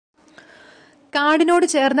കാടിനോട്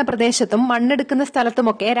ചേർന്ന പ്രദേശത്തും മണ്ണെടുക്കുന്ന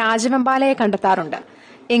സ്ഥലത്തുമൊക്കെ രാജവെമ്പാലയെ കണ്ടെത്താറുണ്ട്.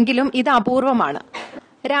 എങ്കിലും ഇത് അപൂർവമാണ്.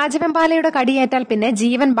 രാജവെമ്പാലയുടെ കടിയേറ്റാൽ പിന്നെ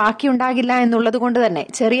ജീവൻ ബാക്കിയുണ്ടാകില്ല എന്നുള്ളതുകൊണ്ട് തന്നെ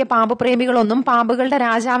ചെറിയ പാമ്പ് പ്രേമികളൊന്നും പാമ്പുകളുടെ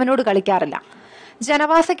രാജാവിനോട് കളിക്കാറില്ല.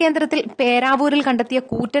 ജനവാസ കേന്ദ്രത്തിൽ പേരാവൂരിൽ കണ്ടെത്തിയ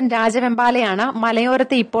കൂറ്റൻ രാജവെമ്പാലയാണ്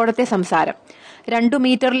മലയോരത്തെ ഇപ്പോഴത്തെ സംസാരം. 2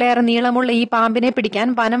 മീറ്ററിലേറെ നീളമുള്ള ഈ പാമ്പിനെ പിടിക്കാൻ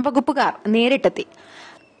വനം വകുപ്പുകാർ നേരിട്ടെത്തി.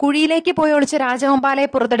 കുഴിയിലേക്ക് പോയി ഒളിച്ച രാജവെമ്പാലയെ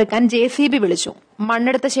പുറത്തെടുക്കാൻ JCB വിളിച്ചു.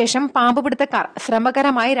 മണ്ണെടുത്ത ശേഷം പാമ്പ് പിടുത്തക്കാർ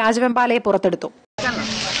ശ്രമകരമായി രാജവെമ്പാലയെ പുറത്തെടുത്തു.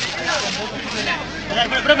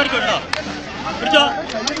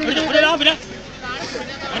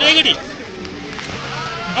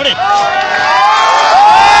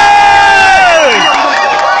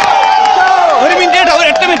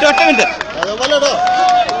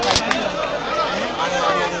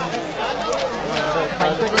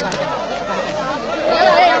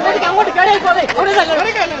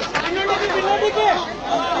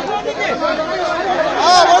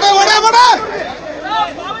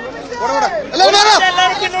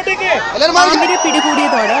 പാമ്പിനെ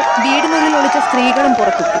പിടികൂടിയതോടെ വീടിനുള്ളിൽ ഒളിച്ച സ്ത്രീകളും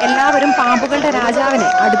പുറത്തു. എല്ലാവരും പാമ്പുകളുടെ രാജാവിനെ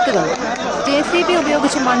അടുത്തു വന്നു. JCB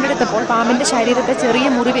ഉപയോഗിച്ച് മണ്ണെടുത്തപ്പോൾ പാമ്പിന്റെ ശരീരത്തെ ചെറിയ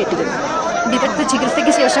മുറിവേറ്റിരുന്നു. വിദഗ്ധ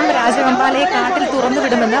ചികിത്സയ്ക്ക് ശേഷം രാജവെമ്പാലയെ കാട്ടിൽ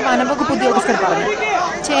തുറന്നുവിടുമെന്ന് വനംവകുപ്പ് ഉദ്യോഗസ്ഥർ പറഞ്ഞു.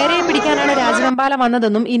 ചേരയെ പിടിക്കാനാണ് രാജവെമ്പാല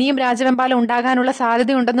വന്നതെന്നും ഇനിയും രാജവെമ്പാല ഉണ്ടാകാനുള്ള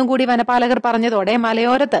സാധ്യതയുണ്ടെന്നും കൂടി വനപാലകർ പറഞ്ഞതോടെ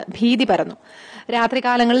മലയോരത്ത് ഭീതി പരന്നു.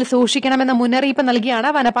 രാത്രികാലങ്ങളിൽ സൂക്ഷിക്കണമെന്ന മുന്നറിയിപ്പ് നൽകിയാണ്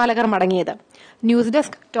വനപാലകർ മടങ്ങിയത്. News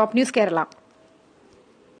desk, top news Kerala.